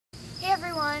Hey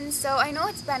everyone, so I know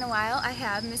it's been a while. I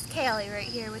have Miss Kaylee right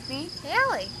here with me.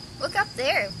 Kaylee, look up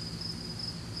there.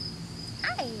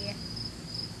 Hi.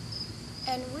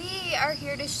 And we are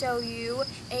here to show you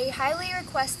a highly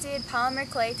requested polymer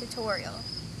clay tutorial.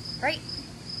 Right,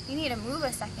 you need to move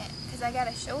a second because I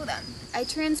gotta show them. I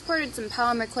transported some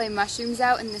polymer clay mushrooms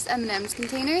out in this M&M's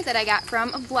container that I got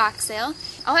from a block sale.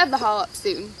 I'll have the haul up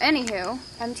soon. Anywho,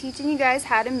 I'm teaching you guys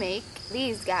how to make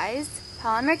these guys.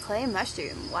 Polymer clay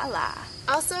mushroom, voila.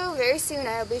 Also, very soon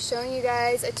I'll be showing you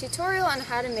guys a tutorial on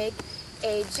how to make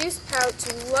a juice pouch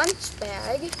lunch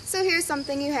bag. So here's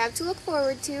something you have to look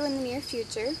forward to in the near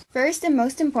future. First and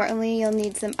most importantly, you'll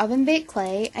need some oven baked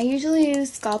clay. I usually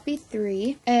use Sculpey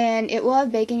 3, and it will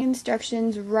have baking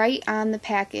instructions right on the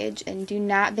package, and do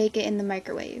not bake it in the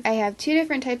microwave. I have two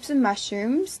different types of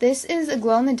mushrooms. This is a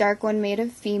glow-in-the-dark one made of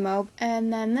Fimo,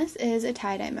 and then this is a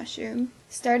tie-dye mushroom.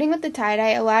 Starting with the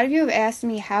tie-dye, a lot of you have asked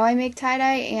me how I make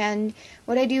tie-dye, and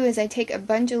what I do is I take a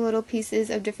bunch of little pieces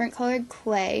of different colored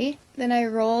clay, then I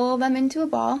roll them into a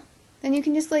ball. Then you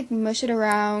can just like mush it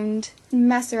around,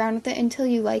 mess around with it until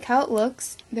you like how it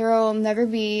looks. There will never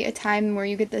be a time where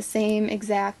you get the same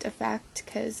exact effect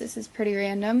because this is pretty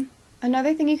random.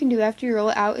 Another thing you can do after you roll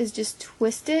it out is just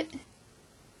twist it.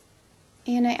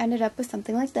 And I ended up with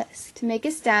something like this. To make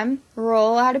a stem,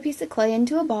 roll out a piece of clay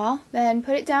into a ball, then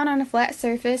put it down on a flat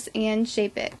surface and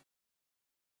shape it.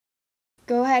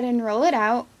 Go ahead and roll it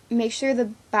out, make sure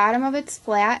the bottom of it's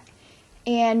flat,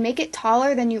 and make it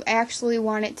taller than you actually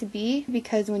want it to be,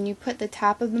 because when you put the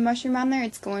top of the mushroom on there,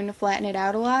 it's going to flatten it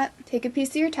out a lot. Take a piece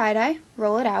of your tie-dye,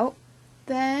 roll it out,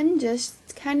 then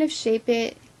just kind of shape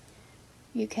it.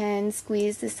 You can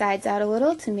squeeze the sides out a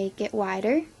little to make it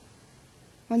wider.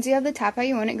 Once you have the top how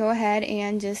you want it, go ahead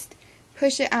and just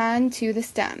push it onto the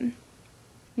stem.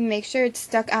 Make sure it's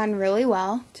stuck on really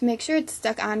well. To make sure it's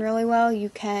stuck on really well, you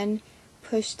can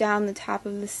push down the top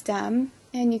of the stem,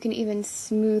 and you can even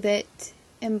smooth it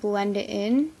and blend it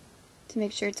in to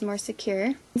make sure it's more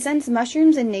secure. Since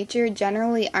mushrooms in nature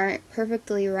generally aren't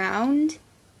perfectly round,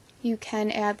 you can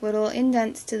add little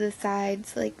indents to the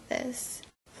sides like this.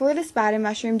 For the spotted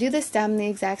mushroom, do the stem the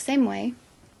exact same way.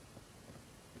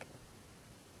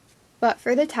 But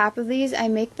for the top of these, I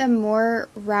make them more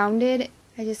rounded.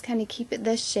 I just kind of keep it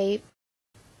this shape.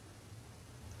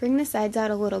 Bring the sides out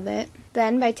a little bit.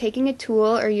 Then by taking a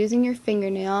tool or using your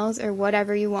fingernails or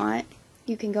whatever you want,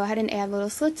 you can go ahead and add little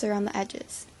slits around the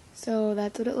edges. So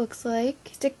that's what it looks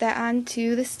like. Stick that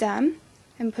onto the stem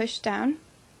and push down.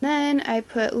 Then I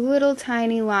put little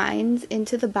tiny lines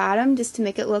into the bottom just to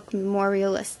make it look more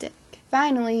realistic.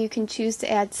 Finally, you can choose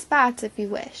to add spots if you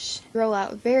wish. Roll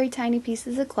out very tiny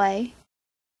pieces of clay,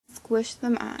 squish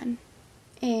them on,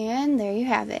 and there you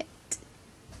have it.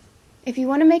 If you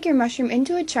want to make your mushroom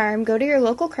into a charm, go to your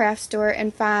local craft store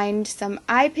and find some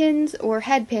eye pins or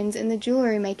head pins in the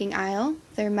jewelry making aisle.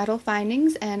 They're metal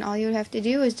findings, and all you would have to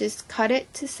do is just cut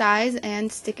it to size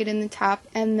and stick it in the top,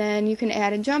 and then you can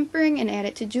add a jump ring and add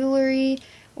it to jewelry,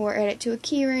 or add it to a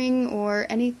key ring, or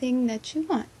anything that you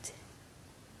want.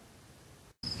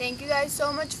 Thank you guys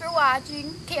so much for watching,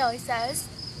 Kaylee says,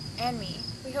 and me.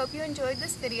 We hope you enjoyed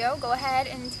this video. Go ahead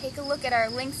and take a look at our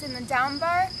links in the down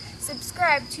bar.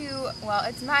 Subscribe to, well,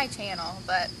 it's my channel,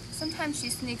 but sometimes she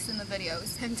sneaks in the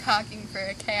videos and talking for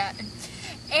a cat.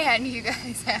 And you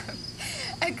guys have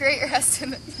a great rest of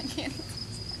the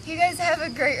You guys have a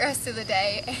great rest of the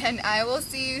day, and I will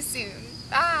see you soon.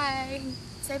 Bye.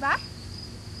 Say bye.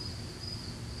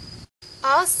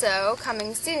 Also,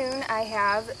 coming soon, I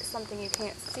have something you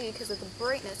can't see because of the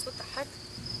brightness. What the heck?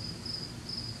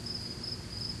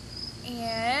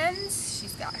 And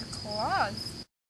she's got her claws.